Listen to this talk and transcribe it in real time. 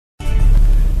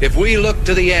if we look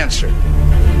to the answer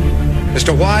as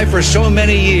to why for so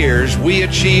many years we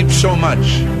achieved so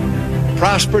much,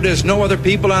 prospered as no other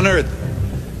people on earth,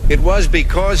 it was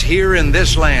because here in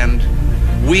this land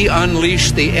we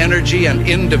unleashed the energy and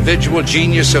individual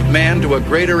genius of man to a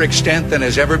greater extent than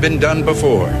has ever been done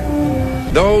before.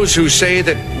 Those who say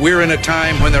that we're in a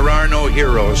time when there are no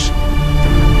heroes,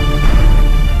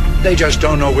 they just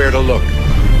don't know where to look.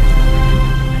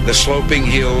 The sloping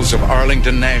hills of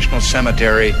Arlington National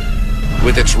Cemetery,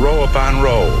 with its row upon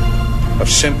row of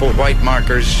simple white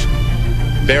markers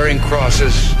bearing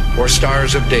crosses or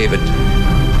stars of David,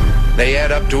 they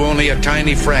add up to only a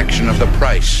tiny fraction of the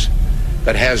price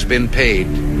that has been paid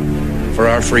for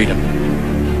our freedom.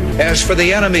 As for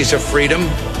the enemies of freedom,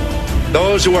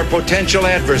 those who are potential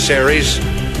adversaries,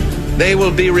 they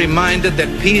will be reminded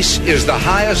that peace is the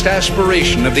highest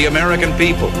aspiration of the American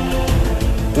people.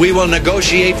 We will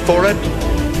negotiate for it,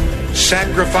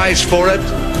 sacrifice for it.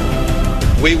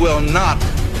 We will not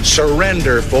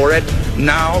surrender for it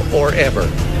now or ever.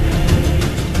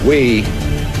 We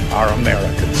are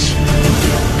Americans.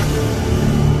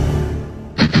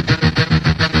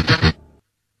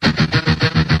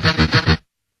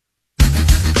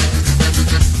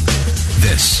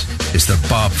 This is the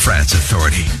Bob Frantz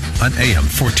Authority on AM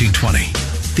 1420.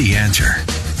 The Answer.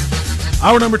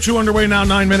 Hour number 2 underway now,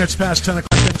 9 minutes past 10 o'clock.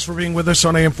 Thanks for being with us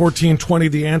on AM 1420.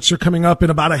 The Answer. Coming up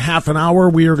in about a half an hour,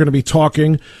 we are going to be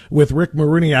talking with Rick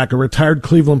Maruniak, a retired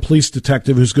Cleveland police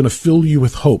detective who's going to fill you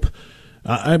with hope.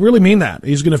 I really mean that.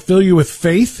 He's going to fill you with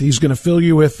faith. He's going to fill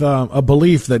you with a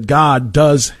belief that God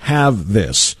does have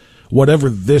this, whatever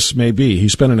this may be. He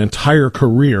spent an entire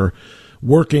career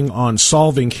working on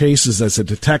solving cases as a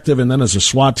detective and then as a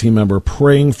SWAT team member,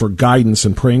 praying for guidance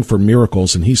and praying for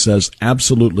miracles. And he says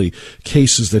absolutely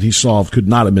cases that he solved could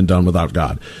not have been done without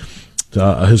God.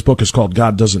 His book is called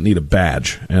God Doesn't Need a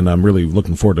Badge, and I'm really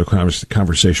looking forward to a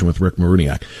conversation with Rick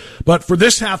Maruniak. But for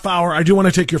this half hour, I do want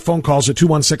to take your phone calls at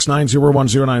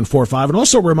 216-901-0945, and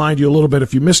also remind you a little bit,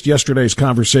 if you missed yesterday's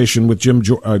conversation with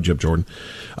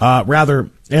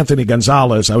Anthony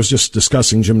Gonzalez. I was just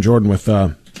discussing Jim Jordan with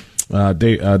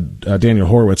Daniel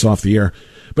Horowitz off the air.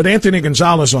 But Anthony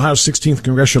Gonzalez, Ohio's 16th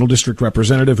Congressional District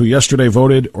Representative, who yesterday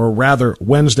voted, or rather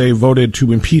Wednesday voted,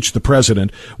 to impeach the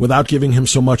president without giving him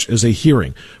so much as a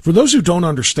hearing. For those who don't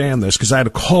understand this, because I had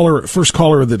a first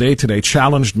caller of the day today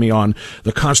challenged me on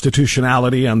the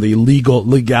constitutionality and the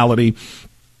legality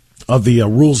of the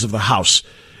rules of the House.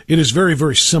 It is very,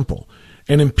 very simple.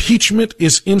 An impeachment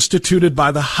is instituted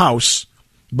by the House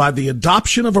by the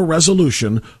adoption of a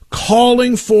resolution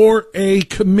calling for a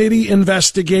committee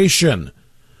investigation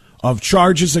of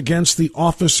charges against the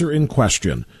officer in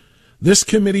question. This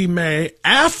committee may,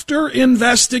 after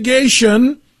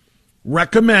investigation,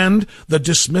 recommend the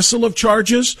dismissal of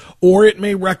charges, or it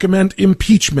may recommend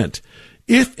impeachment.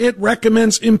 If it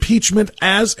recommends impeachment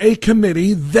as a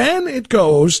committee, then it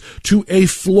goes to a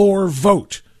floor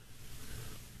vote.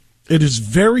 It is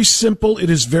very simple.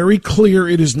 It is very clear.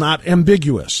 It is not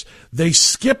ambiguous. They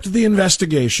skipped the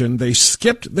investigation. They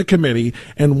skipped the committee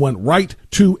and went right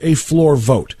to a floor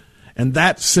vote. And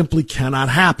that simply cannot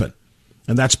happen.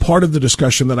 And that's part of the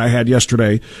discussion that I had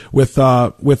yesterday with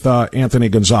Anthony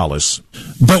Gonzalez.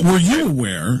 But were you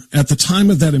aware at the time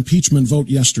of that impeachment vote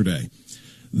yesterday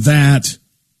that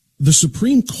the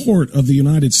Supreme Court of the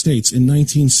United States in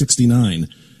 1969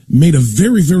 made a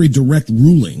very, very direct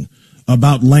ruling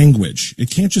about language?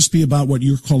 It can't just be about what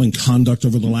you're calling conduct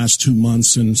over the last 2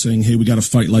 months and saying, hey, we got to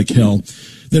fight like hell.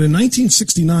 That in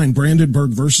 1969,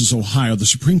 Brandenburg versus Ohio, the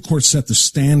Supreme Court set the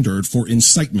standard for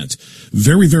incitement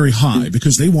very, very high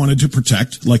because they wanted to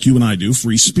protect, like you and I do,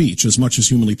 free speech as much as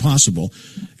humanly possible.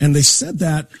 And they said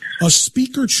that a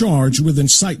speaker charged with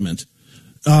incitement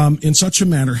in such a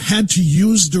manner had to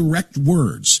use direct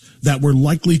words that were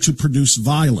likely to produce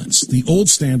violence. The old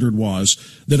standard was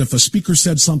that if a speaker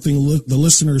said something the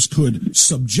listeners could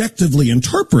subjectively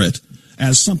interpret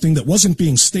as something that wasn't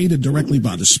being stated directly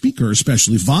by the speaker,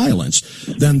 especially violence,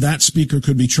 then that speaker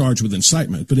could be charged with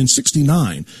incitement. But in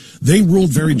 69, they ruled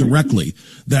very directly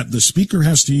that the speaker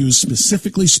has to use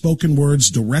specifically spoken words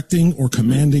directing or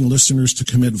commanding listeners to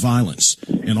commit violence.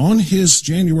 And on his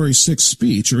January 6th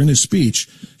speech, or in his speech,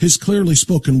 his clearly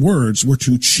spoken words were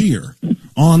to cheer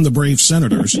on the brave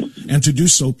senators and to do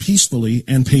so peacefully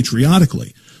and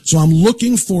patriotically. So I'm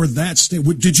looking for that state.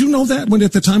 Did you know that when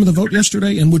at the time of the vote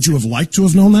yesterday, and would you have liked to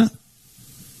have known that?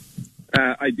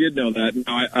 I did know that.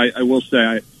 Now, I will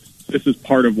say this is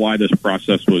part of why this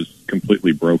process was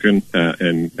completely broken,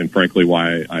 and frankly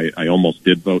why I almost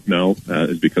did vote no,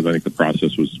 is because I think the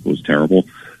process was terrible.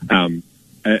 In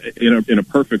a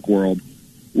perfect world,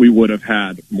 we would have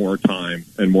had more time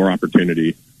and more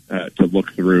opportunity to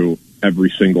look through every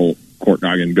single court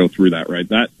document and go through that, right?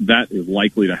 That is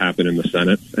likely to happen in the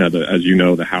Senate. As you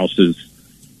know, the House's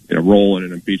role in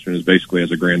an impeachment is basically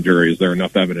as a grand jury. Is there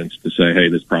enough evidence to say, hey,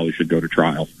 this probably should go to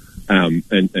trial?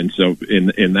 And so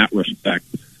in that respect,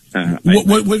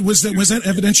 was that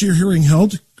evidentiary hearing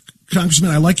held?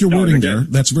 Congressman, I like your wording there.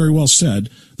 That's very well said.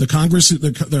 The Congress,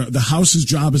 the House's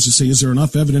job is to say, is there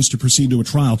enough evidence to proceed to a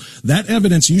trial? That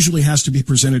evidence usually has to be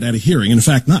presented at a hearing. In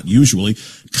fact, not usually.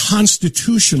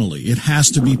 Constitutionally, it has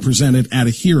to be presented at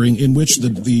a hearing in which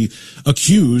the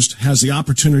accused has the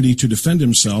opportunity to defend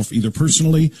himself, either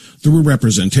personally, through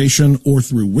representation, or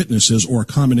through witnesses, or a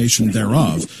combination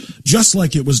thereof, just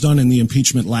like it was done in the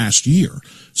impeachment last year.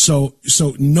 So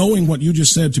knowing what you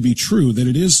just said to be true,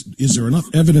 that is there enough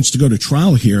evidence to go to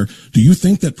trial here? Do you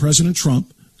think that President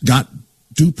Trump got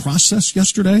due process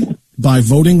yesterday by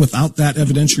voting without that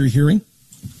evidentiary hearing?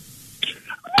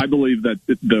 I believe that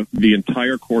the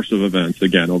entire course of events,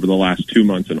 again, over the last 2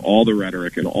 months, and all the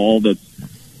rhetoric and all the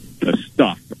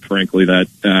stuff, frankly, that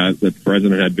the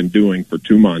president had been doing for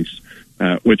 2 months,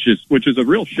 which is a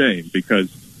real shame, because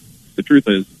the truth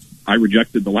is, I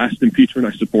rejected the last impeachment.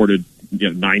 I supported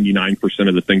 99%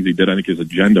 of the things he did. I think his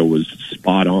agenda was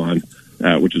spot on,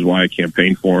 which is why I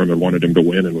campaigned for him and wanted him to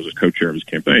win and was a co-chair of his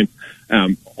campaign.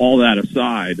 All that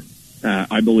aside,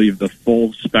 I believe the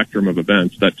full spectrum of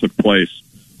events that took place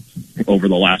over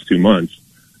the last 2 months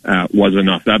was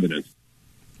enough evidence.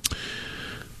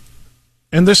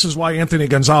 And this is why Anthony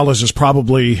Gonzalez is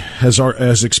probably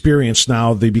has experienced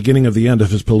now the beginning of the end of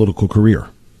his political career.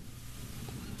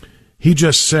 He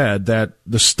just said that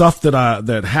the stuff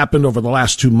that happened over the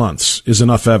last 2 months is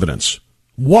enough evidence.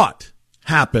 What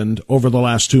happened over the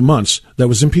last 2 months that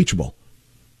was impeachable?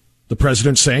 The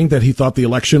president saying that he thought the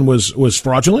election was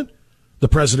fraudulent? The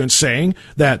president saying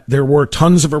that there were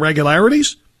tons of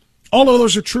irregularities? All of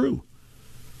those are true.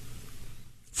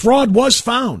 Fraud was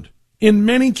found in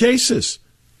many cases.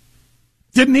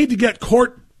 Didn't need to get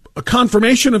court a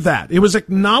confirmation of that. It was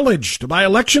acknowledged by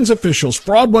elections officials.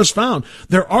 Fraud was found.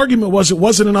 Their argument was it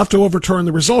wasn't enough to overturn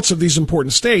the results of these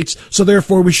important states, so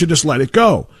therefore we should just let it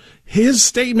go. His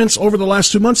statements over the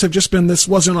last 2 months have just been, this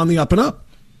wasn't on the up and up.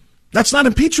 That's not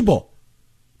impeachable.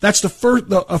 That's a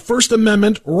First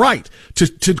Amendment right to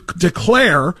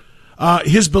declare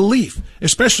his belief,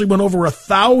 especially when over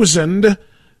 1,000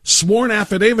 sworn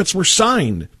affidavits were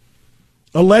signed,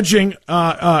 alleging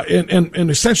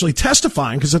and essentially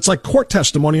testifying, because it's like court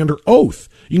testimony under oath.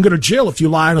 You can go to jail if you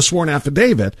lie on a sworn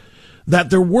affidavit, that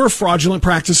there were fraudulent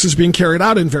practices being carried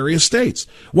out in various states.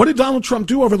 What did Donald Trump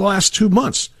do over the last 2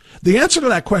 months? The answer to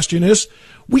that question is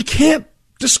we can't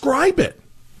describe it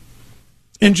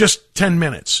in just 10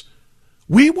 minutes.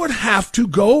 We would have to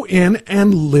go in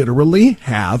and literally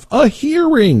have a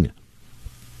hearing.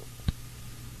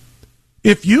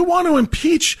 If you want to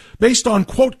impeach based on,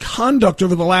 quote, conduct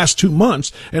over the last 2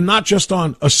 months and not just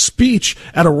on a speech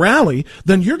at a rally,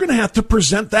 then you're going to have to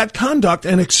present that conduct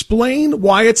and explain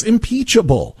why it's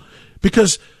impeachable.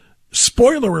 Because,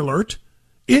 spoiler alert,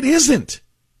 it isn't.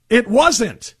 It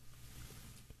wasn't.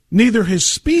 Neither his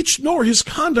speech nor his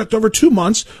conduct over 2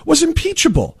 months was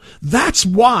impeachable. That's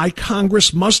why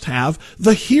Congress must have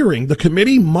the hearing. The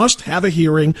committee must have a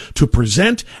hearing to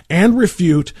present and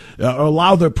refute,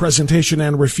 allow the presentation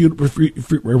and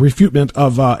refutement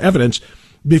of evidence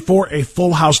before a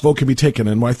full House vote can be taken.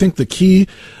 And I think the key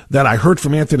that I heard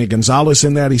from Anthony Gonzalez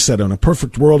in that, he said, in a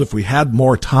perfect world, if we had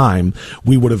more time,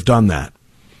 we would have done that.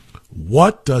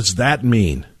 What does that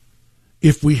mean?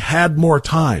 If we had more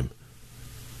time?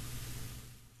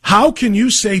 How can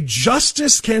you say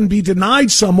justice can be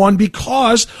denied someone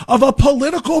because of a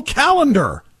political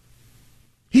calendar?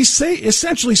 He's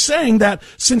essentially saying that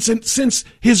since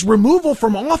his removal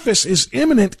from office is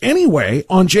imminent anyway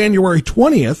on January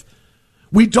 20th,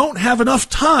 we don't have enough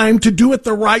time to do it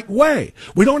the right way.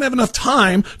 We don't have enough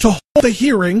time to hold the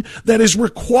hearing that is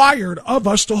required of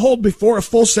us to hold before a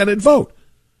full Senate vote.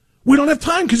 We don't have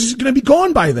time because he's going to be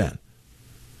gone by then.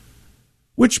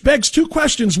 Which begs two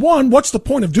questions. One, what's the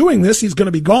point of doing this? He's going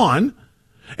to be gone.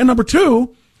 And number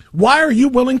two, why are you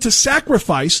willing to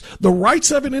sacrifice the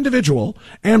rights of an individual?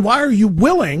 And why are you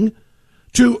willing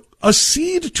to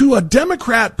accede to a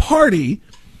Democrat party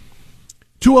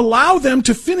to allow them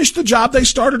to finish the job they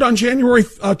started on January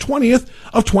 20th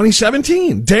of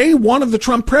 2017? Day one of the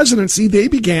Trump presidency, they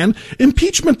began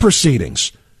impeachment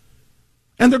proceedings.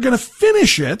 And they're going to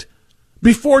finish it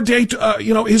before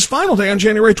his final day on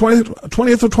January 20th of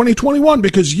 2021,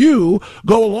 because you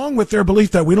go along with their belief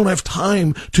that we don't have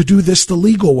time to do this the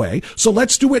legal way. So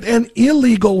let's do it an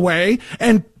illegal way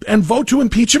and vote to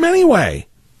impeach him anyway.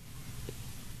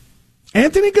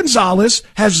 Anthony Gonzalez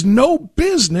has no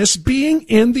business being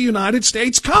in the United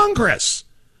States Congress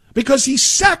because he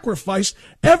sacrificed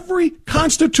every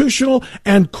constitutional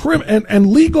and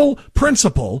legal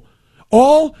principle,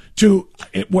 all to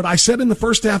what I said in the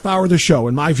first half hour of the show,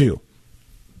 in my view,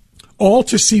 all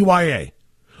to CYA,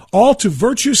 all to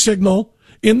virtue signal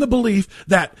in the belief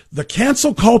that the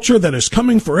cancel culture that is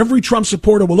coming for every Trump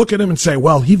supporter will look at him and say,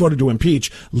 well, he voted to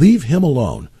impeach. Leave him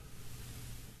alone.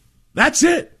 That's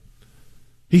it.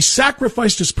 He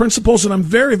sacrificed his principles, and I'm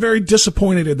very, very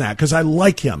disappointed in that because I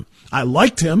like him. I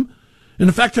liked him. And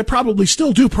in fact, I probably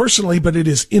still do personally, but it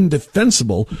is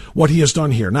indefensible what he has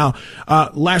done here. Now,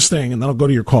 last thing, and then I'll go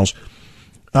to your calls.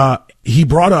 He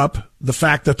brought up the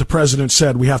fact that the president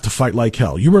said we have to fight like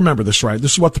hell. You remember this, right?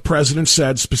 This is what the president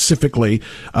said specifically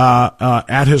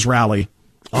at his rally.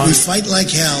 We fight like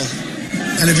hell,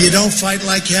 and if you don't fight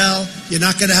like hell, you're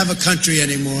not going to have a country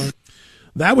anymore.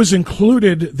 That was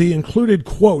the included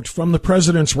quote from the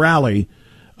president's rally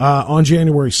on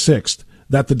January 6th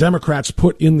that the Democrats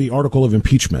put in the article of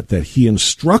impeachment, that he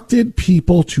instructed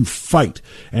people to fight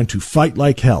and to fight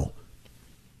like hell.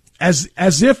 As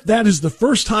if that is the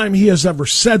first time he has ever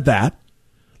said that,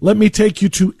 let me take you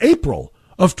to April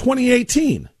of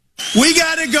 2018. We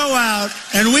got to go out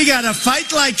and we got to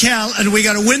fight like hell, and we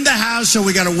got to win the House and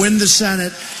we got to win the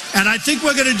Senate. And I think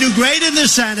we're going to do great in the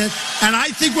Senate, and I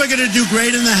think we're going to do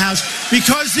great in the House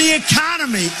because the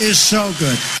economy is so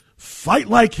good. Fight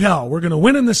like hell. We're going to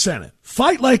win in the Senate.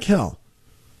 Fight like hell.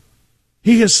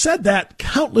 He has said that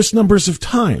countless numbers of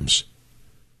times.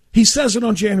 He says it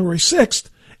on January 6th.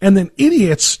 And then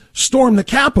idiots storm the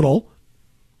Capitol,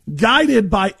 guided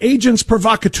by agents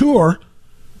provocateur,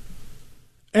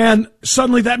 and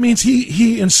suddenly that means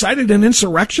he incited an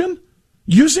insurrection?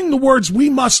 Using the words, we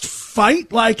must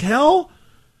fight like hell?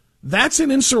 That's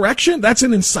an insurrection? That's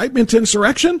an incitement to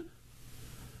insurrection?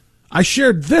 I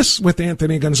shared this with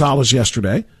Anthony Gonzalez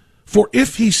yesterday. For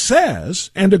if he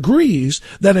says and agrees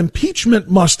that impeachment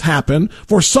must happen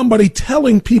for somebody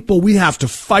telling people we have to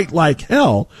fight like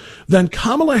hell, then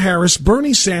Kamala Harris,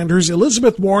 Bernie Sanders,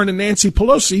 Elizabeth Warren, and Nancy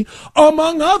Pelosi,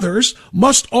 among others,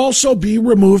 must also be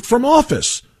removed from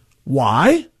office.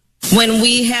 Why? When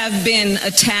we have been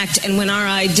attacked and when our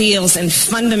ideals and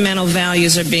fundamental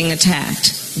values are being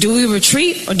attacked, do we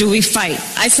retreat or do we fight?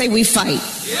 I say we fight.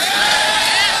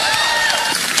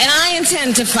 And I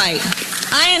intend to fight.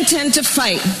 I intend to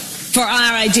fight for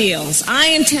our ideals.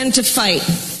 I intend to fight.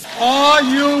 Are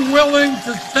you willing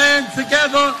to stand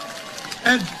together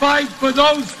and fight for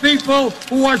those people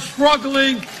who are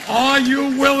struggling? Are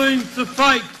you willing to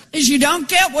fight? Is you don't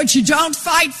get what you don't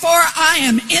fight for, I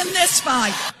am in this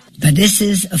fight. But this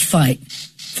is a fight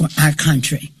for our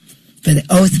country, for the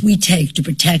oath we take to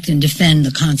protect and defend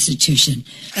the Constitution.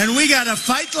 And we got to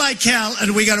fight like hell,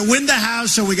 and we got to win the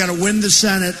House, and we got to win the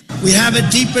Senate. We have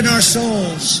it deep in our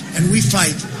souls, and we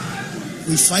fight.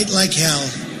 We fight like hell.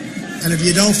 And if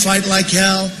you don't fight like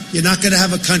hell, you're not going to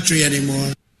have a country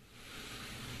anymore.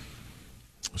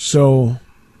 So,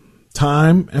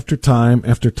 time after time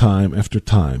after time after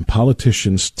time,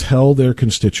 politicians tell their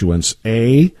constituents,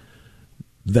 A,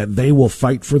 that they will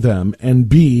fight for them, and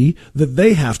B, that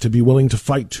they have to be willing to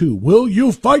fight too. Will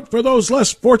you fight for those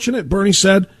less fortunate? Bernie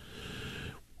said.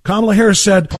 Kamala Harris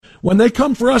said, when they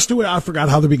come for us, I forgot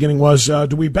how the beginning was,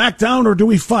 do we back down or do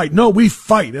we fight? No, we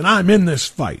fight, and I'm in this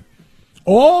fight.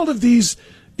 All of these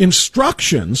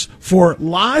instructions for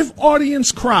live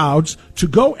audience crowds to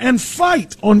go and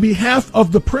fight on behalf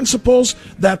of the principles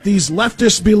that these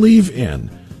leftists believe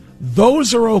in,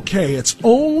 those are okay. It's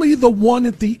only the one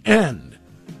at the end.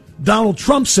 Donald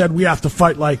Trump said we have to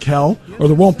fight like hell or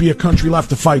there won't be a country left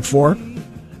to fight for,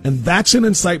 and that's an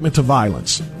incitement to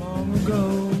violence.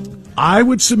 I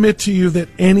would submit to you that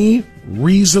any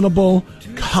reasonable,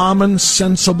 common,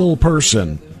 sensible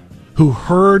person who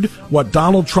heard what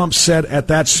Donald Trump said at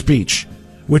that speech,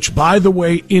 which, by the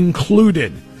way,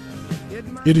 included,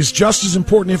 it is just as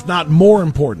important, if not more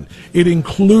important, it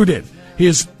included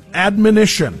his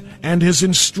admonition and his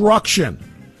instruction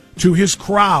to his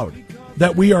crowd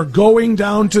that we are going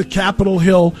down to Capitol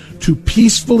Hill to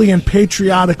peacefully and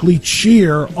patriotically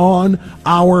cheer on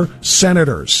our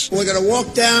senators. We're going to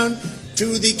walk down to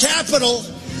the Capitol,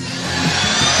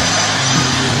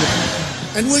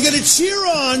 and we're going to cheer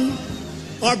on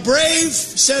our brave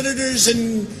senators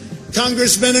and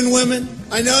congressmen and women.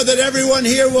 I know that everyone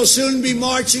here will soon be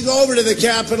marching over to the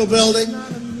Capitol building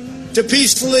to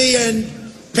peacefully and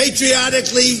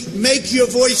patriotically make your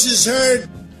voices heard.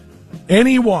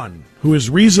 Anyone who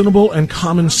is reasonable and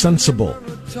common sensible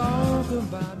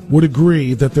would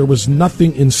agree that there was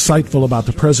nothing insightful about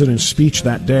the president's speech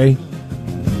that day.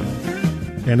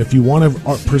 And if you want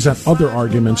to present other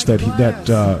arguments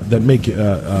that make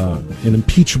an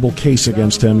impeachable case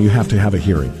against him, you have to have a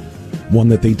hearing, one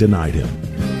that they denied him.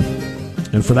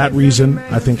 And for that reason,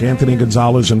 I think Anthony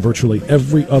Gonzalez and virtually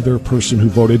every other person who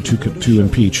voted to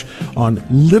impeach on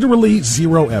literally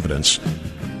zero evidence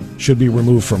should be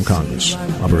removed from Congress.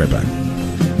 I'll be right back.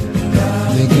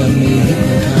 They got me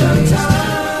hypnotized.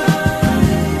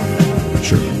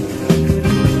 Sure.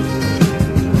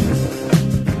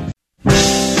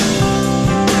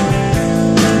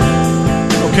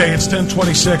 Okay, it's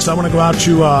 10:26. I want to go out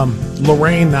to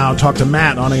Lorraine now, talk to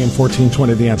Matt on AM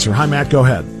 1420, The Answer. Hi, Matt. Go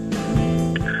ahead.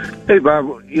 Hey,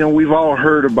 Bob. We've all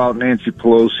heard about Nancy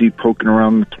Pelosi poking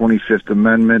around the 25th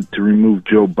Amendment to remove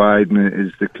Joe Biden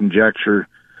is the conjecture.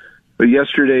 But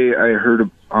yesterday I heard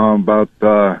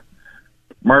about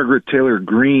Margaret Taylor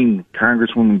Greene,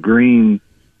 Congresswoman Greene,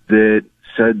 that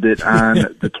said that on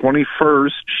the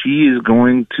 21st she is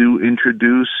going to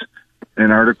introduce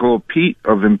an article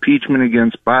of impeachment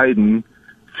against Biden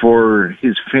for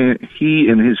he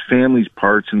and his family's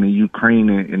parts in the Ukraine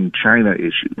and China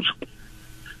issues.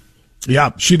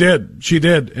 Yeah, she did. She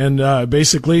did. And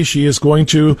basically, she is going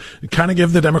to kind of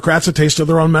give the Democrats a taste of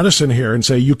their own medicine here and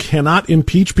say, you cannot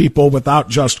impeach people without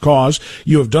just cause.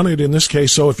 You have done it in this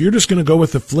case. So if you're just going to go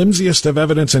with the flimsiest of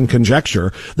evidence and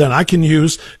conjecture, then I can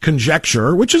use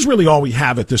conjecture, which is really all we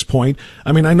have at this point.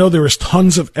 I mean, I know there is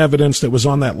tons of evidence that was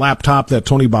on that laptop that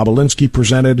Tony Bobolinsky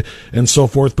presented and so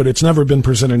forth, but it's never been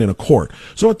presented in a court.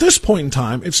 So at this point in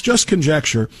time, it's just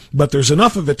conjecture, but there's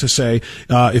enough of it to say,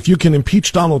 if you can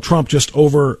impeach Donald Trump just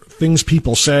over things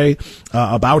people say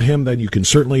about him, then you can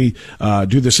certainly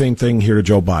do the same thing here to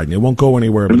Joe Biden. It won't go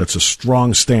anywhere, but it's a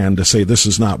strong stand to say this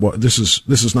is not going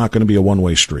to be a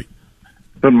one-way street.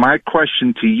 But my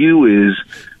question to you is,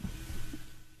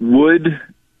 would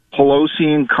Pelosi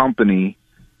and company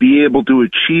be able to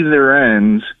achieve their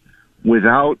ends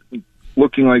without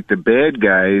looking like the bad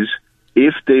guys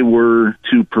if they were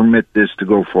to permit this to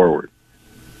go forward?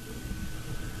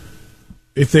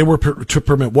 If they were to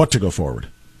permit what to go forward?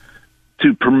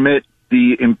 To permit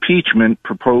the impeachment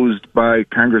proposed by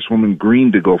Congresswoman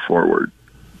Greene to go forward.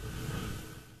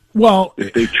 Well,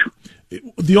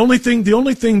 the only thing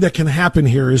that can happen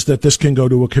here is that this can go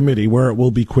to a committee where it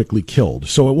will be quickly killed.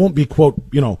 So it won't be, quote,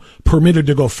 permitted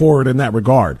to go forward in that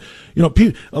regard.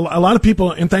 A lot of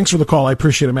people, and thanks for the call, I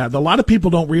appreciate it, Matt. A lot of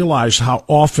people don't realize how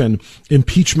often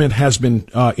impeachment has been,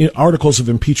 articles of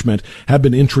impeachment have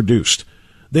been introduced.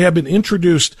 They have been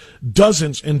introduced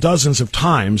dozens and dozens of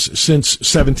times since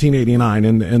 1789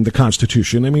 and the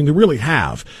Constitution. I mean, they really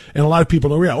have. And a lot of people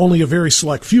don't realize only a very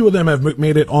select few of them have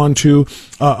made it onto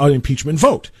an impeachment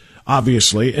vote,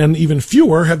 obviously. And even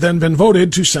fewer have then been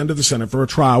voted to send to the Senate for a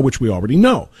trial, which we already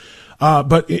know.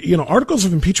 But articles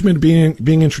of impeachment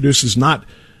being introduced is not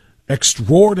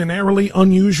extraordinarily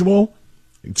unusual.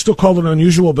 You'd still call it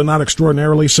unusual, but not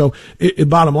extraordinarily. So,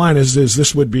 bottom line is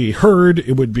this would be heard,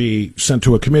 it would be sent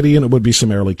to a committee, and it would be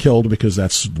summarily killed because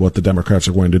that's what the Democrats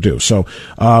are going to do. So,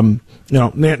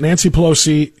 Nancy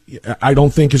Pelosi, I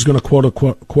don't think is going to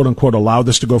quote unquote allow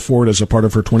this to go forward as a part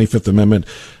of her 25th Amendment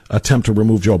attempt to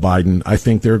remove Joe Biden. I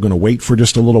think they're going to wait for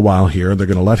just a little while here. They're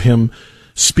going to let him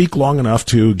speak long enough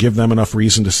to give them enough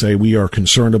reason to say we are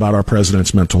concerned about our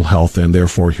president's mental health, and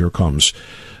therefore here comes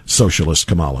Socialist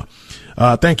Kamala.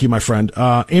 Thank you, my friend.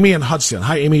 Amy in Hudson.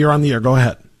 Hi, Amy. You're on the air. Go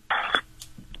ahead.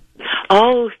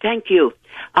 Oh, thank you.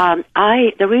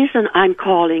 The reason I'm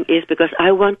calling is because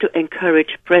I want to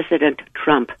encourage President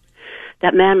Trump.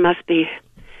 That man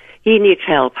he needs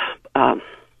help,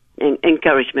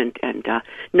 encouragement, and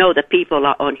know that people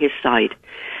are on his side.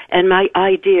 And my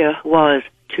idea was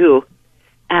to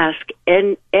ask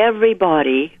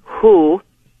everybody who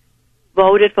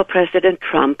voted for President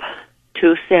Trump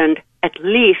to send at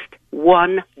least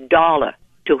 $1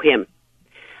 to him.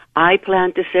 I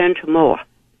plan to send more.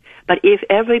 But if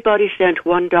everybody sent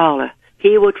 $1,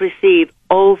 he would receive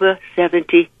over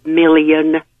 $70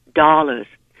 million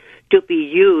to be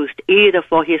used either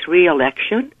for his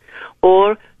re-election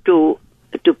or to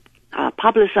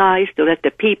publicize, to let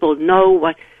the people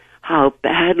know how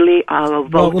badly our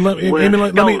votes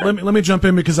let me jump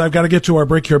in because I've got to get to our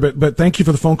break here, but thank you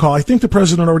for the phone call. I think the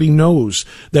president already knows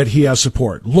that he has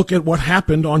support. Look at what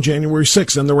happened on January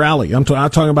 6th and the rally. I'm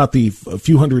not talking about the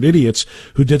few hundred idiots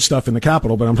who did stuff in the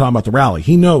Capitol, but I'm talking about the rally.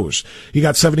 He knows. He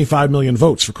got 75 million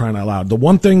votes, for crying out loud. The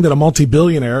one thing that a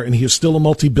multi-billionaire, and he is still a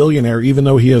multi-billionaire even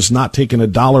though he has not taken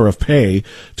 $1 of pay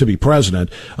to be president,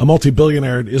 a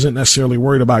multi-billionaire isn't necessarily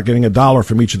worried about getting $1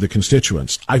 from each of the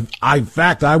constituents. In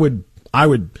fact, I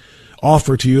would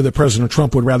offer to you that President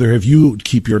Trump would rather have you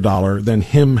keep your dollar than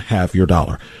him have your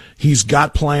dollar. He's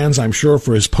got plans, I'm sure,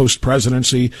 for his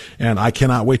post-presidency, and I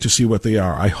cannot wait to see what they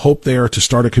are. I hope they are to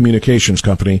start a communications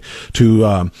company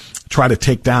to try to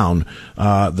take down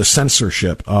the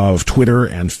censorship of Twitter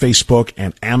and Facebook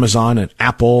and Amazon and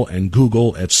Apple and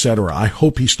Google, etc. I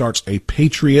hope he starts a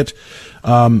patriot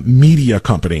media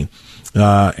company.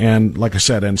 And like I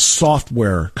said, and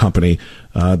software company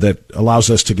that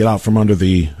allows us to get out from under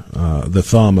the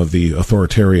thumb of the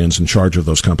authoritarians in charge of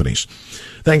those companies.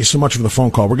 Thank you so much for the phone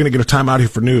call. We're going to get a time out here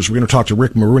for news. We're going to talk to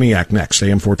Rick Maruniak next,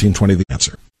 AM 1420, The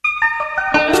Answer.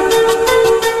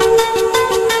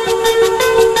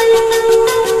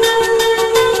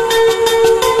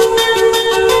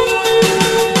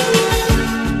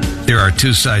 There are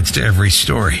two sides to every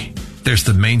story. There's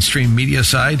the mainstream media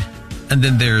side, and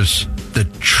then there's the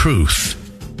truth.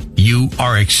 You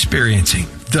are experiencing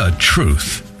the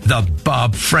truth. The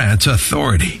Bob France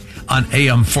Authority on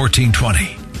AM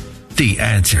 1420. The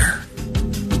Answer.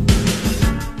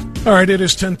 All right, it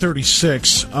is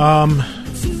 10:36.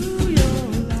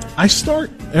 I start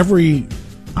every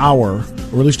hour,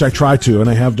 or at least I try to, and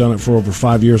I have done it for over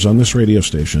 5 years on this radio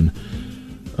station.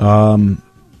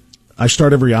 I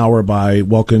start every hour by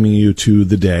welcoming you to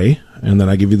the day, and then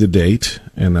I give you the date,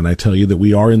 and then I tell you that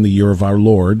we are in the year of our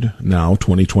Lord now,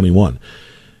 2021.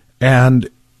 And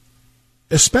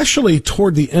especially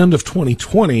toward the end of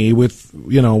 2020, with,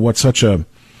 what's such a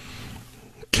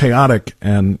chaotic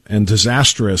and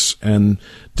disastrous and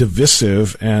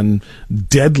divisive and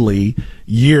deadly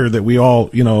year that we all,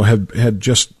 had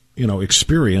just,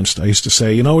 experienced. I used to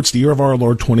say, it's the year of our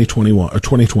Lord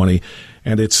 2020,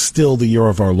 and it's still the year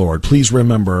of our Lord. Please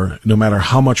remember, no matter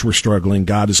how much we're struggling,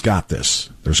 God has got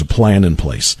this. There's a plan in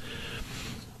place.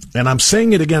 And I'm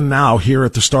saying it again now here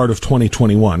at the start of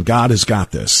 2021. God has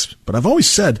got this. But I've always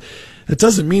said, it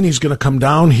doesn't mean he's going to come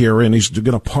down here and he's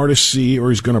going to part a sea, or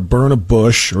he's going to burn a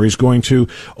bush, or he's going to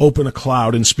open a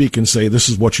cloud and speak and say, this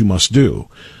is what you must do.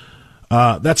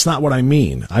 That's not what I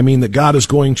mean. I mean that God is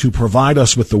going to provide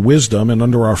us with the wisdom and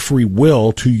under our free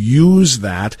will to use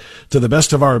that to the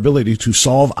best of our ability to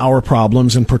solve our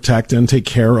problems and protect and take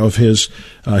care of his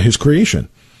creation.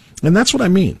 And that's what I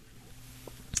mean.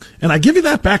 And I give you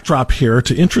that backdrop here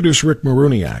to introduce Rick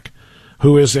Maruniak,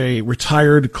 who is a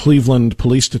retired Cleveland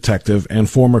police detective and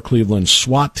former Cleveland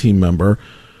SWAT team member,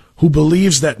 who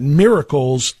believes that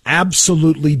miracles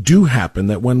absolutely do happen,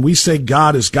 that when we say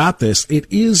God has got this, it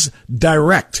is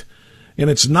direct.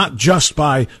 And it's not just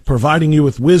by providing you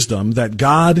with wisdom, that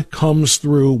God comes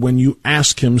through when you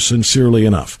ask him sincerely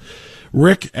enough.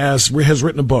 Rick has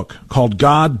written a book called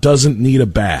God Doesn't Need a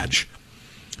Badge.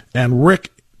 And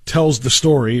Rick tells the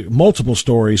story, multiple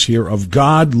stories here, of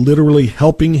God literally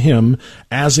helping him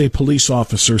as a police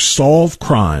officer solve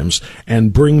crimes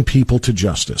and bring people to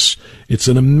justice. It's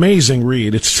an amazing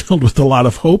read. It's filled with a lot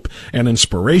of hope and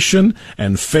inspiration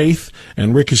and faith,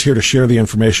 and Rick is here to share the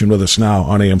information with us now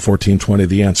on AM 1420,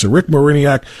 The Answer. Rick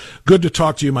Maruniak, good to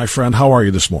talk to you, my friend. How are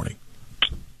you this morning?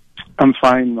 I'm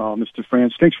fine, Mr.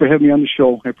 France. Thanks for having me on the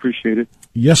show. I appreciate it.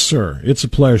 Yes, sir. It's a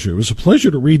pleasure. It was a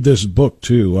pleasure to read this book,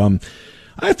 too.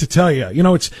 I have to tell you, I'm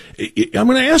going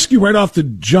to ask you right off the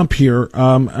jump here.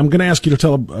 I'm going to ask you to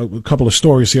tell a couple of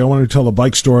stories here. I want you to tell the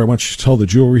bike story. I want you to tell the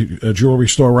jewelry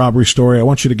store robbery story. I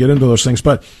want you to get into those things.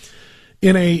 But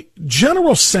in a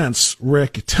general sense,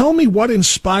 Rick, tell me what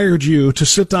inspired you to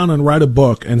sit down and write a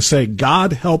book and say,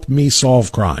 God help me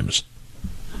solve crimes.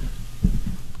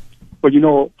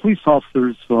 Well, police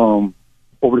officers, over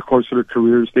the course of their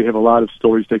careers, they have a lot of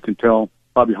stories they can tell,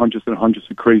 probably hundreds and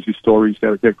hundreds of crazy stories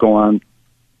that go on.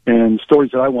 And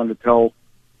stories that I wanted to tell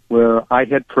where I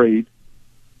had prayed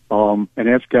and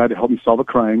asked God to help me solve a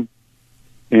crime,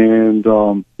 and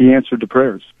he answered the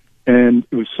prayers. And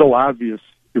it was so obvious.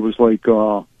 It was like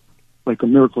a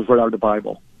miracle right out of the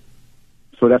Bible.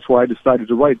 So that's why I decided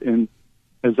to write. And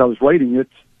as I was writing it,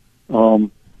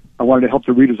 I wanted to help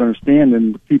the readers understand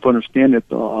and the people understand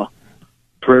that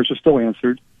prayers are still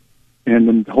answered. And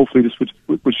then hopefully this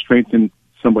would strengthen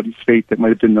somebody's faith that might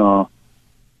have been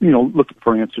looking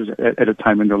for answers at a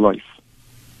time in their life.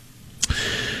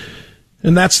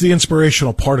 And that's the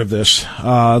inspirational part of this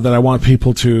that I want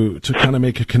people to kind of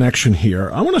make a connection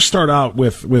here. I want to start out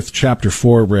with chapter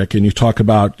 4, Rick, and you talk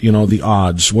about, the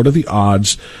odds. What are the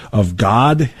odds of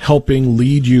God helping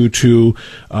lead you to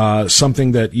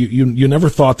something that you never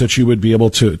thought that you would be able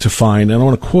to find? And I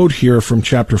want to quote here from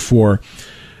chapter 4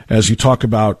 as you talk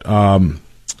about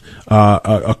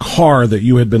a car that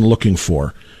you had been looking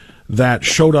for, that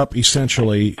showed up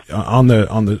essentially on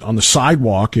the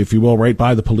sidewalk, if you will, right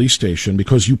by the police station,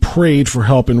 because you prayed for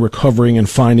help in recovering and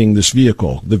finding this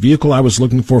vehicle. The vehicle I was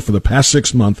looking for the past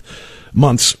 6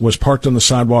 months was parked on the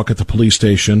sidewalk at the police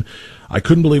station. I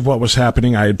couldn't believe what was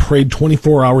happening. I had prayed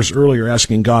 24 hours earlier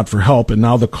asking God for help, and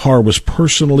now the car was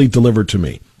personally delivered to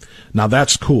me. Now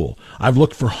that's cool. I've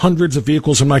looked for hundreds of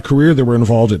vehicles in my career that were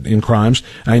involved in crimes,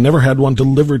 and I never had one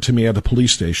delivered to me at a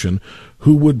police station.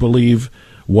 Who would believe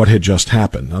what had just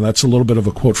happened? Now that's a little bit of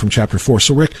a quote from chapter 4.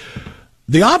 So Rick,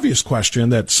 the obvious question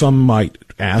that some might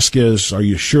ask is, are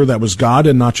you sure that was God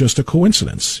and not just a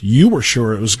coincidence? You were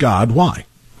sure it was God. Why?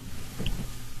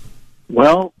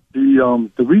 Well, the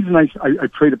reason I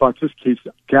prayed about this case,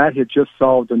 God had just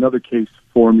solved another case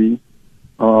for me,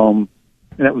 and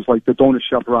that was like the donut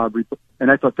shop robbery.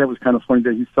 And I thought that was kind of funny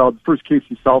that he solved the first case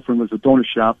he solved for him was a donut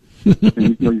shop,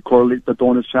 and you correlate the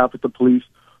donut shop with the police.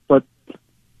 But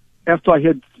after I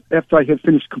had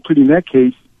finished completing that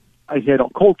case, I had a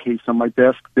cold case on my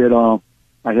desk that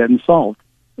I hadn't solved,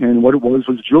 and what it was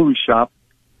a jewelry shop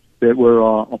that where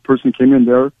a person came in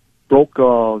there, broke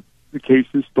the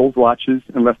cases, stole watches,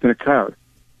 and left in a car.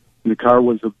 And the car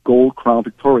was a gold Crown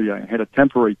Victoria. It had a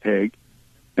temporary tag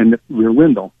and the rear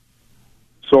window.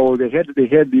 So they had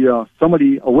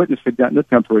a witness had gotten the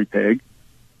temporary tag,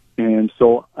 and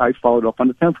so I followed up on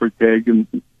the temporary tag, and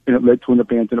it led to an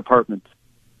abandoned apartment.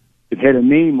 It had a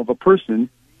name of a person,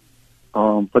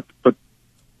 but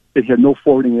it had no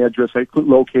forwarding address. I couldn't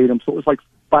locate him, so it was like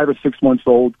 5 or 6 months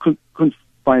old. Couldn't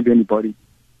find anybody.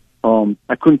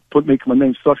 I couldn't make him a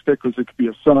named suspect because it could be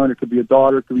a son, it could be a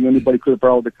daughter, it could be anybody could have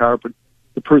borrowed the car, but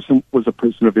the person was a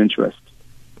person of interest.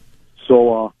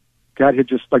 So God had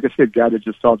just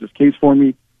solved this case for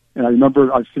me. And I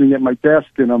remember I was sitting at my desk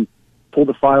and pulled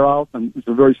the file out, and it's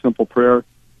a very simple prayer.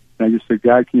 And I just said,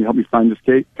 God, can you help me find this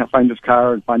case, find this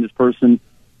car, and find this person?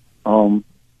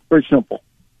 Very simple.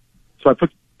 So I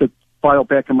put the file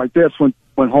back in my desk,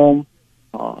 went home,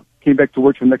 came back to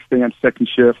work the next day on second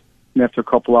shift. And after a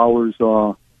couple hours,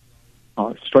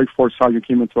 Strike Force Sergeant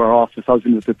came into our office. I was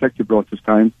in the detective bureau at this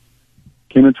time.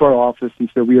 Came into our office and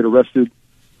said we had arrested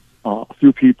a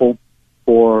few people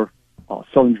for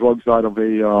selling drugs out of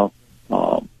a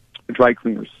dry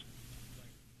cleaners.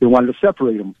 They wanted to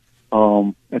separate them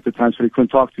at the time so they couldn't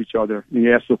talk to each other. And he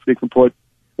asked if they could put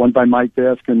one by my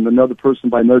desk and another person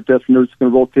by another desk, and they're just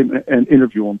going to rotate and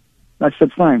interview them. And I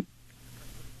said, fine.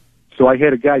 So I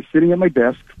had a guy sitting at my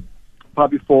desk,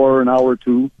 probably for an hour or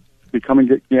two. They come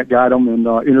and got him and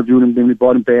interviewed him. Then we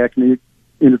brought him back and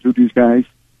they interviewed these guys.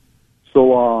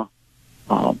 So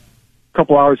a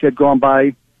couple hours had gone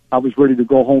by. I was ready to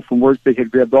go home from work. They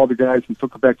had grabbed all the guys and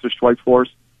took them back to the strike force.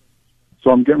 So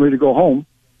I'm getting ready to go home.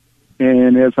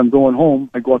 And as I'm going home,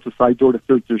 I go out the side door to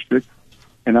 3rd District.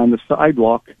 And on the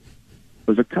sidewalk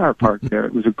was a car parked there.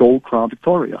 It was a gold Crown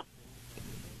Victoria.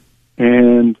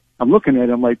 And I'm looking at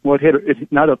it. I'm like, well, it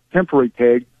had not a temporary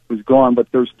tag. It was gone,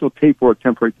 but there was still tape where a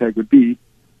temporary tag would be,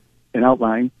 an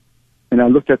outline. And I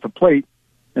looked at the plate,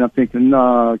 and I'm thinking,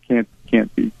 no, it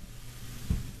can't be.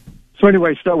 So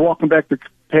anyway, I start walking back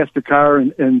past the car,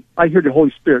 and I hear the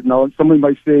Holy Spirit. Now, somebody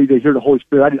might say they hear the Holy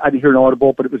Spirit. I didn't hear an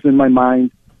audible, but it was in my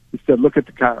mind. He said, look at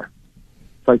the car.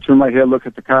 So I turn my head, look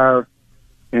at the car,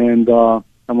 and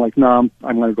I'm like, no,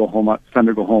 I'm going to go home. It's time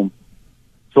to go home.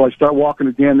 So I start walking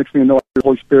again. Next thing I know, I hear the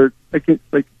Holy Spirit,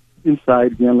 like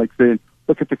inside again, like saying,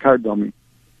 look at the car, dummy.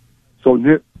 So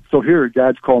here,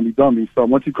 God's calling me dummy. So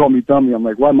once he called me dummy, I'm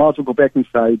like, well, I might as well go back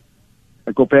inside.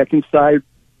 I go back inside,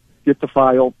 get the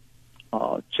file,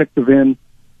 check the VIN,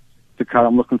 the car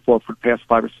I'm looking for the past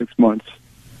 5 or 6 months.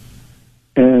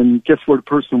 And guess where the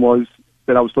person was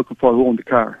that I was looking for who owned the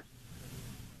car?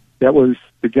 That was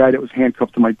the guy that was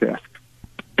handcuffed to my desk.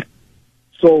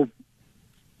 So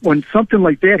when something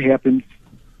like that happens,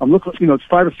 I'm looking, it's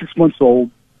 5 or 6 months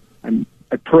old.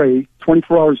 I pray.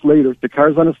 24 hours later, the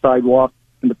car's on the sidewalk,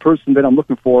 and the person that I'm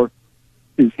looking for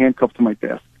is handcuffed to my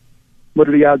desk. What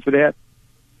are the odds of that?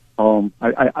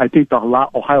 I think the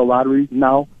Ohio lottery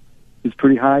now is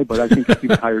pretty high, but I think it's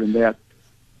even higher than that.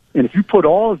 And if you put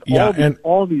all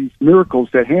these miracles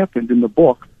that happened in the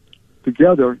book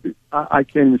together, I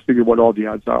can't even figure what all the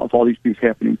odds are of all these things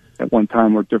happening at one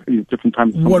time or different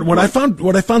times. What I found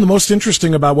the most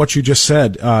interesting about what you just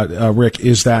said, Rick,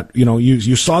 is that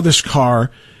you saw this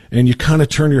car and you kind of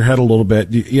turn your head a little bit.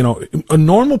 A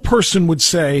normal person would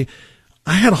say,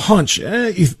 I had a hunch.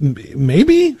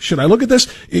 Maybe should I look at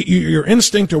this? Your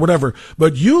instinct or whatever.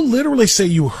 But you literally say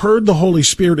you heard the Holy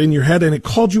Spirit in your head and it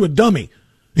called you a dummy.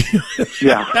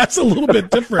 Yeah. That's a little bit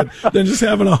different than just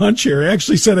having a hunch here. He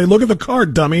actually said, hey, look at the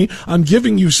card, dummy. I'm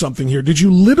giving you something here. Did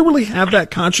you literally have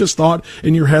that conscious thought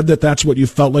in your head that that's what you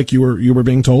felt like you were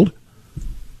being told?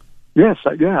 Yes.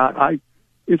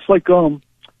 It's like,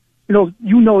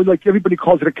 like everybody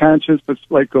calls it a conscience, but it's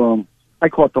like, I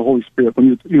call it the Holy Spirit.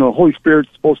 When Holy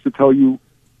Spirit's supposed to tell you,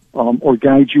 or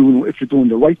guide you if you're doing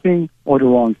the right thing or the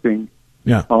wrong thing.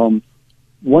 Yeah.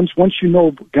 Once you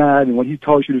know God and when He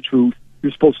tells you the truth,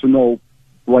 you're supposed to know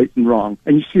right and wrong,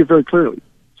 and you see it very clearly.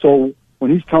 So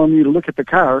when He's telling me to look at the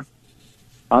car,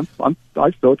 I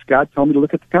feel it's God telling me to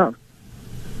look at the car.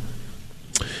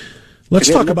 Let's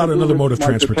talk about another mode of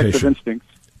transportation. Instincts.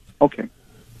 Okay.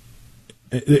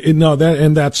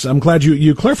 I'm glad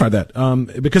you clarified that,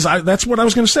 because that's what I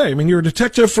was going to say. I mean, you're a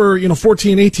detective for,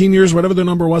 14, 18 years, whatever the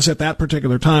number was at that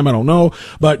particular time. I don't know,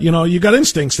 but you got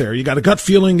instincts there. You got a gut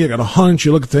feeling, you got a hunch,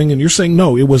 you look at the thing, and you're saying,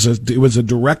 no, it was a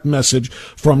direct message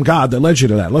from God that led you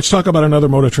to that. Let's talk about another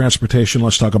mode of transportation.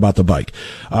 Let's talk about the bike.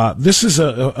 This is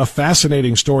a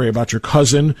fascinating story about your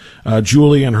cousin,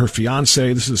 Julie, and her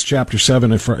fiance. This is chapter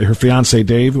 7, her fiance,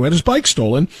 Dave, who had his bike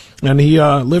stolen, and he,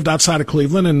 lived outside of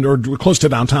Cleveland or close to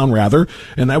downtown rather,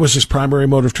 and that was his primary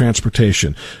mode of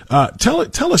transportation.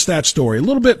 Tell us that story a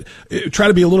little bit. Try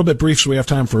to be a little bit brief so we have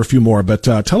time for a few more, but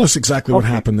tell us exactly what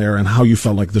happened there and how you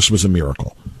felt like this was a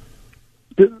miracle.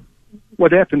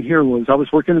 What happened here was I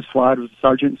was working in SWAT. I was a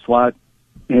sergeant in SWAT,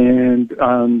 and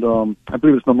on I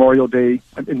believe it was Memorial Day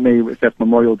in May, if that's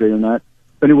Memorial Day or not.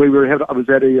 But anyway, I was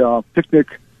at a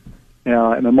picnic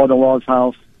at my mother-in-law's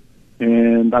house,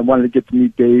 and I wanted to get to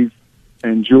meet Dave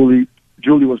and Julie.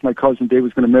 Julie was my cousin. Dave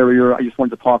was going to marry her. I just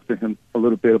wanted to talk to him a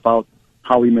little bit about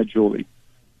how he met Julie.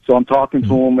 So I'm talking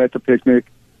to him at the picnic,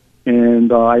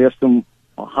 and I asked him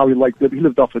how he liked living. He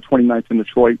lived off of 29th in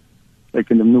Detroit, like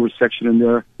in the newer section in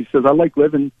there. He says, I like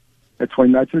living at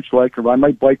 29th in Detroit. I can ride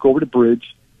my bike over the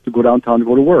bridge to go downtown to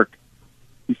go to work.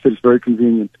 He said it's very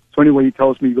convenient. So anyway, he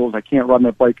tells me, he goes, I can't ride my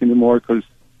bike anymore because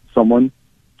someone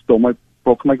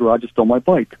broke my garage and stole my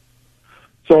bike.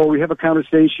 So we have a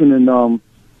conversation, and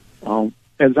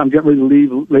as I'm getting ready to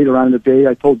leave later on in the day,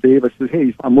 I told Dave, I said,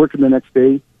 hey, I'm working the next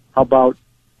day. How about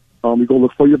we go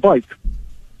look for your bike?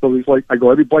 So he's like, I go,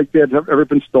 every bike that's ever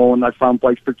been stolen, I found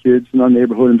bikes for kids in our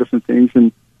neighborhood and different things,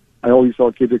 and I always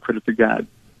give the credit to God.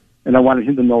 And I wanted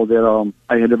him to know that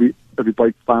I had every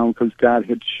bike found because God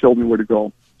had showed me where to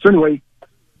go. So anyway,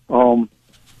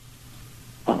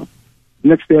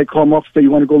 next day I call him up, say,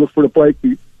 you want to go look for the bike?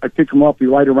 I pick him up, we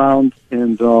ride around,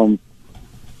 and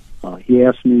he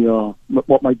asked me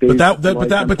what my day. But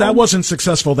that wasn't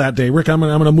successful that day, Rick. I'm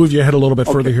going to move you ahead a little bit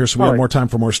further here, so we have more time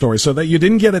for more stories. So that you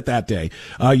didn't get it that day,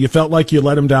 you felt like you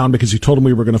let him down because you told him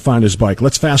we were going to find his bike.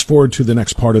 Let's fast forward to the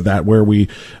next part of that, where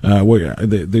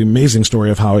the amazing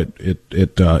story of how it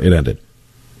ended.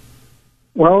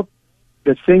 Well,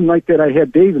 that same night that I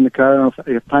had Dave in the car, I don't know if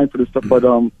I have time for this stuff, but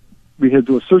we had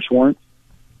to do a search warrant,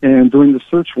 and during the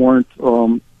search warrant,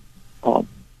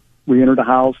 we entered the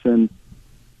house and.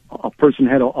 A person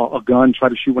had a gun, tried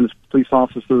to shoot one of the police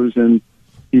officers, and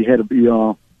he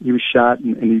was shot,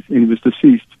 and he was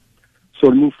deceased. So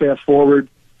to move fast forward,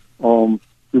 we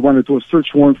wanted to do a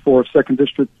search warrant for a 2nd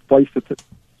District Vice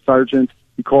Sergeant.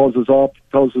 He calls us up,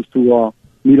 tells us to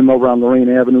meet him over on Lorraine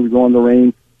Avenue. We go on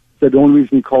Lorraine. Said the only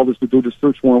reason he called us to do the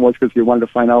search warrant was because he wanted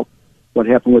to find out what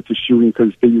happened with the shooting,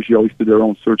 because they usually always do their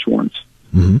own search warrants.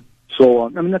 Mm-hmm. So,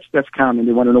 that's common.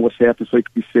 They want to know what's happened so they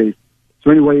can be safe.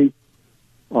 So anyway,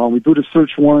 we do the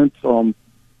search warrant.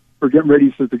 We're getting ready.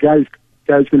 He says the guy's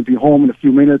going to be home in a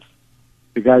few minutes.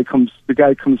 The guy comes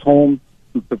home.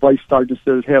 The vice sergeant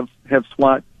says, have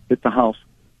SWAT hit the house.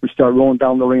 We start rolling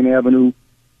down Lorraine Avenue.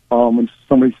 When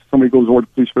somebody goes over to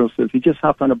the police bureau, says he just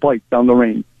hopped on a bike down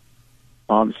Lorraine.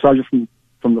 The sergeant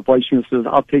from the vice unit says,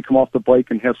 I'll take him off the bike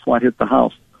and have SWAT hit the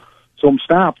house. So I'm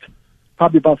stopped,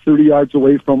 probably about 30 yards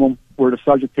away from him, where the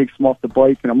sergeant takes him off the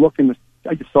bike, and I'm looking.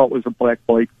 I just saw it was a black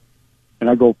bike. And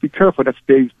I go, be careful, that's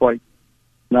Dave's bike.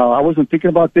 Now, I wasn't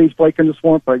thinking about Dave's bike in this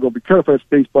warrant, but I go, be careful, that's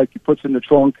Dave's bike. He puts it in the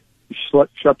trunk, he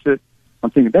shuts it. I'm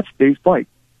thinking, that's Dave's bike.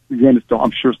 Again, I'm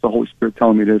sure it's the Holy Spirit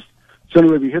telling me this. So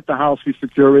anyway, we hit the house, we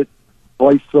secure it.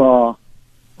 Vice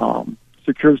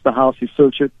secures the house, he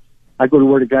search it. I go to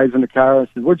where the guy's in the car. I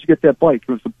said, where'd you get that bike?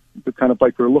 It was the kind of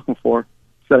bike we were looking for.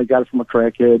 He said, I got it from a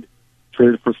crackhead,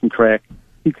 traded it for some crack.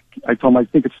 I told him, I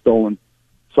think it's stolen.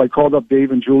 So I called up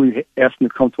Dave and Julie, asked them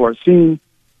to come to our scene,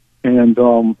 and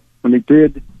when they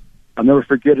did, I'll never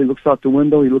forget, he looks out the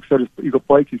window, he looks at his Eagle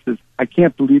bike, he says, I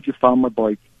can't believe you found my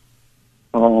bike.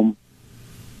 The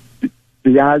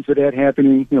odds of that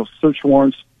happening, search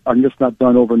warrants are just not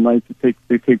done overnight.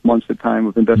 They take months of time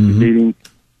of investigating.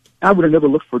 Mm-hmm. I would have never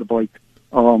looked for the bike.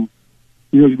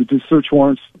 He would do search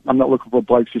warrants. I'm not looking for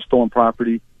bikes or stolen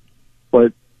property,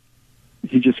 but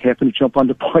he just happened to jump on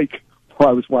the bike while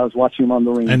I was watching him on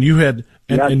the range. And you had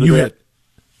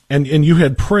you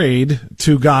had prayed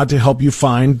to God to help you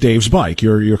find Dave's bike,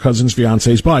 your cousin's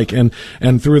fiance's bike, and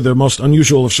through the most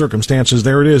unusual of circumstances,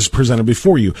 there it is presented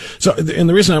before you. So, and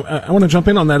the reason I want to jump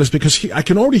in on that is because I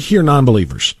can already hear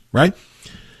non-believers, right?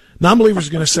 Non-believers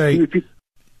are going to say,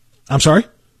 I'm sorry?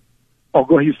 Oh,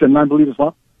 go ahead. You said non-believers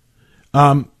what?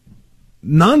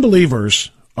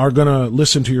 Non-believers are going to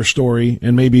listen to your story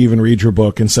and maybe even read your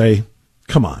book and say,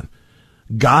 come on.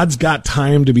 God's got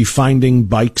time to be finding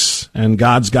bikes, and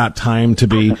God's got time to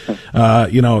be, putting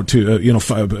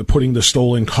the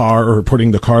stolen car or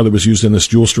putting the car that was used in this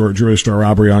jewelry store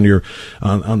robbery on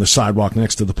the sidewalk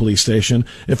next to the police station.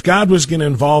 If God was going to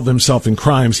involve himself in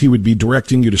crimes, he would be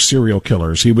directing you to serial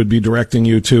killers. He would be directing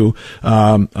you to,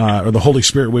 or the Holy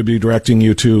Spirit would be directing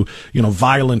you to,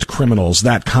 violent criminals,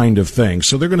 that kind of thing.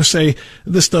 So they're going to say,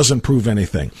 this doesn't prove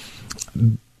anything.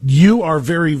 You are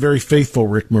very, very faithful,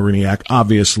 Rick Maruniak,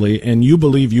 obviously, and you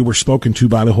believe you were spoken to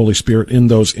by the Holy Spirit in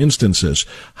those instances.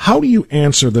 How do you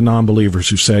answer the non-believers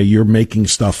who say you're making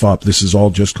stuff up, this is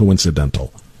all just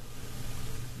coincidental?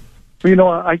 Well,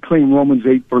 I claim Romans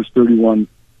 8, verse 31,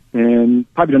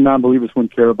 and probably the non-believers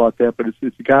wouldn't care about that, but it's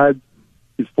God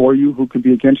is for you, who can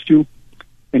be against you,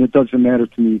 and it doesn't matter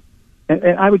to me.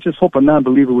 And I would just hope a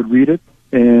non-believer would read it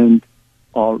and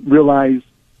realize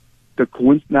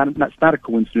it's not a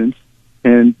coincidence,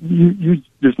 and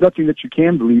there's nothing that you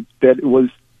can believe that it was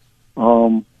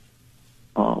God.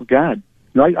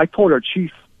 I told our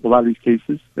chief a lot of these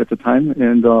cases at the time,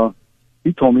 and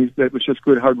he told me that it was just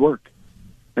good hard work.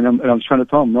 And I was trying to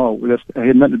tell him, no, it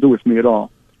had nothing to do with me at all.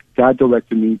 God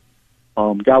directed me.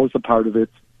 God was a part of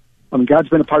it. God's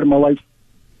been a part of my life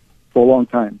for a long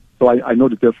time, so I know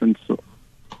the difference.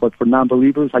 But for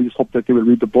non-believers, I just hope that they would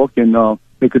read the book and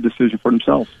make a decision for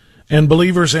themselves. And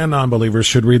believers and non-believers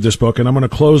should read this book. And I'm going to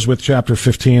close with chapter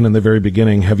 15 in the very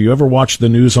beginning. Have you ever watched the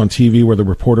news on TV where the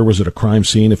reporter was at a crime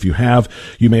scene? If you have,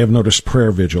 you may have noticed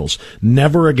prayer vigils.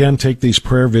 Never again take these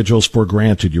prayer vigils for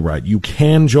granted, you write. You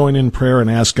can join in prayer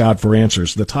and ask God for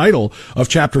answers. The title of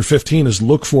chapter 15 is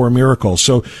Look for a Miracle.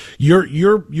 So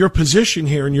your position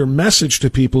here and your message to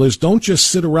people is don't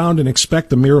just sit around and expect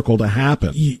the miracle to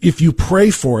happen. If you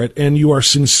pray for it and you are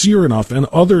sincere enough and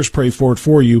others pray for it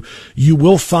for you, you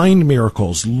will find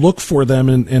miracles. Look for them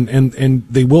and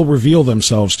they will reveal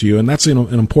themselves to you. And that's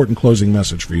an important closing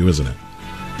message for you, isn't it?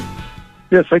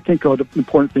 Yes, I think the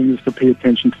important thing is to pay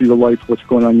attention to your life, what's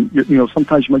going on.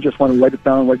 Sometimes you might just want to write it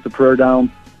down, write the prayer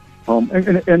down.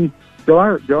 And there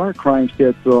are crimes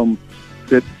that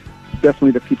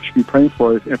definitely that people should be praying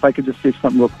for. If I could just say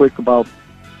something real quick about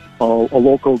a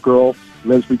local girl,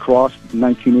 Leslie Cross, in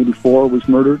 1984, was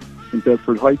murdered in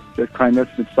Bedford Heights. That crime has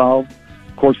been solved.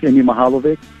 Of course, Amy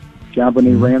Mahalovic, John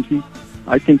Benet Ramsey.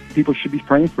 I think people should be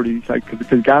praying for these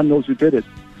because God knows who did it.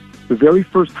 The very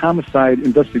first homicide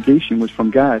investigation was from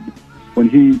God. When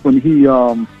he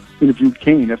interviewed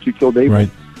Cain after he killed Abel, right.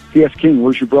 He asked Cain,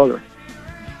 "Where's your brother?"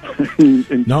 You've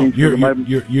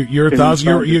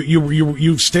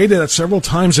stated that several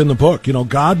times in the book.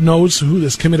 God knows who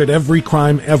has committed every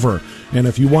crime ever, and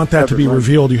if you want that to be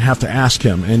revealed, you have to ask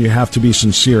Him, and you have to be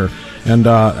sincere. And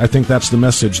I think that's the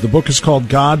message. The book is called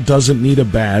 "God Doesn't Need a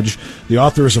Badge." The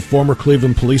author is a former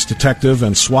Cleveland police detective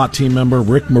and SWAT team member,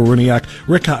 Rick Maruniak.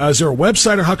 Rick, is there a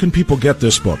website, or how can people get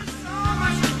this book?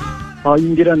 You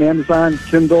can get it on Amazon,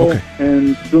 Kindle,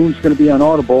 and soon it's going to be on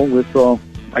Audible with.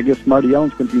 I guess Marty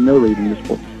Allen's going to be narrating this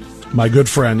book. My good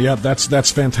friend. Yeah,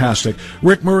 that's fantastic.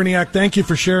 Rick Maruniak, thank you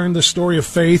for sharing this story of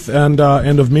faith and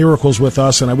of miracles with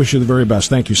us, and I wish you the very best.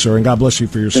 Thank you, sir, and God bless you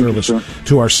for your service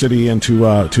to our city and to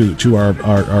our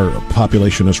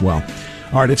population as well.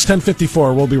 All right, it's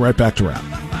 10:54. We'll be right back to wrap.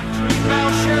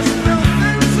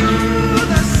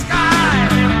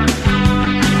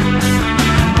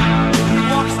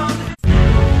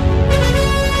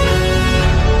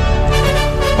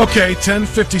 Okay,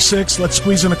 10:56. Let's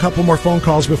squeeze in a couple more phone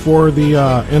calls before the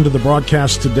end of the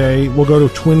broadcast today. We'll go to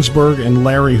Twinsburg and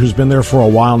Larry, who's been there for a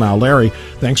while now. Larry,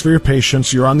 thanks for your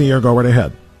patience. You're on the air. Go right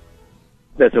ahead.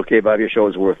 That's okay, Bob. Your show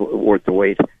is worth the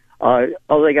wait. All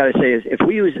I got to say is if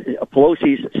we use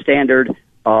Pelosi's standard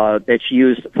that's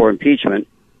used for impeachment,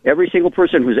 every single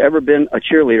person who's ever been a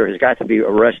cheerleader has got to be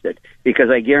arrested, because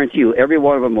I guarantee you every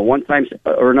one of them at one time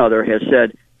or another has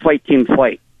said, "Fight, team,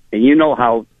 fight." And you know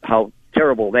how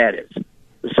terrible that is.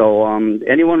 So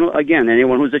anyone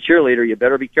who's a cheerleader, you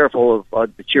better be careful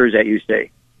of the cheers that you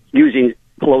say, using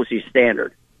Pelosi's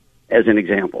standard as an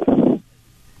example.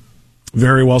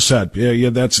 Very well said. Yeah,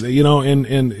 that's,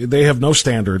 and they have no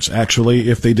standards, actually,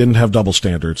 if they didn't have double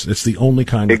standards. It's the only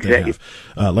kind that they have.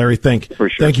 Larry, thank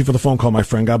you for the phone call, my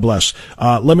friend. God bless.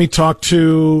 Let me talk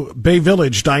to Bay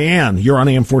Village. Diane, you're on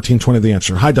AM 1420 The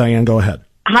Answer. Hi, Diane, go ahead.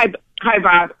 Hi,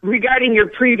 Bob. Regarding your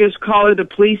previous caller,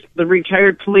 the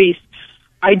retired police,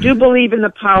 I do believe in the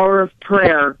power of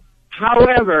prayer.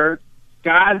 However,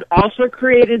 God also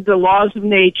created the laws of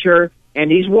nature, and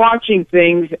he's watching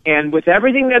things, and with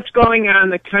everything that's going on,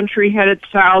 the country headed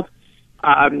south,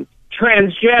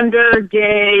 transgender,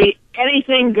 gay,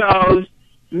 anything goes.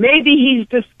 Maybe he's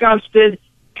disgusted,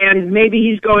 and maybe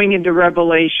he's going into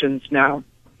Revelations now.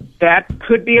 That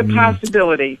could be a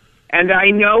possibility. And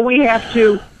I know we have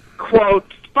to,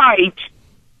 quote, fight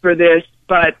for this,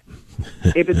 but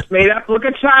if it's made up, look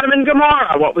at Sodom and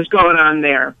Gomorrah, what was going on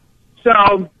there.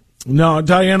 So... No,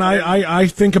 Diane, I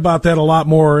think about that a lot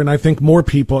more, and I think more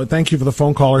people, thank you for the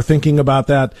phone call, are thinking about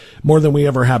that more than we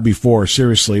ever have before.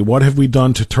 Seriously, what have we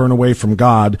done to turn away from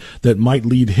God that might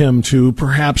lead him to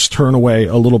perhaps turn away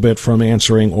a little bit from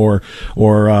answering or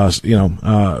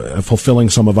fulfilling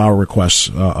some of our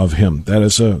requests of him? That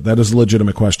is a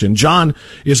legitimate question. John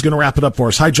is going to wrap it up for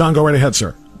us. Hi, John, go right ahead,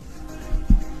 sir.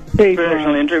 Hey,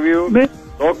 personal interview.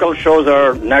 Local shows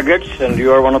are nuggets, and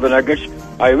you are one of the nuggets.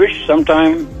 I wish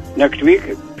sometime next week,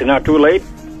 not too late,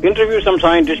 interview some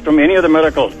scientists from any other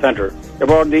medical center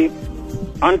about the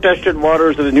untested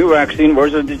waters of the new vaccine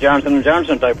versus the Johnson &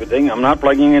 Johnson type of thing. I'm not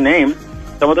plugging a name.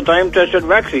 Some of the time-tested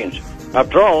vaccines.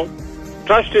 After all,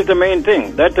 trust is the main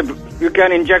thing. That you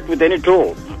can inject with any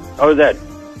tool. How is that?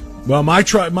 Well, my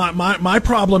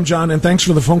problem, John, and thanks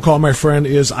for the phone call, my friend,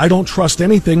 is I don't trust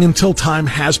anything until time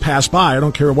has passed by. I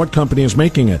don't care what company is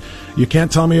making it. You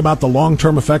can't tell me about the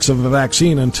long-term effects of the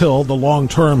vaccine until the long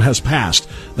term has passed.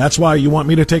 That's why you want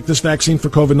me to take this vaccine for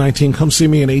COVID-19. Come see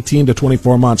me in 18 to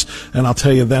 24 months, and I'll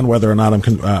tell you then whether or not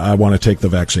I want to take the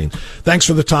vaccine. Thanks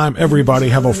for the time, everybody.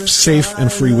 Have a safe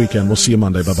and free weekend. We'll see you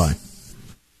Monday. Bye-bye.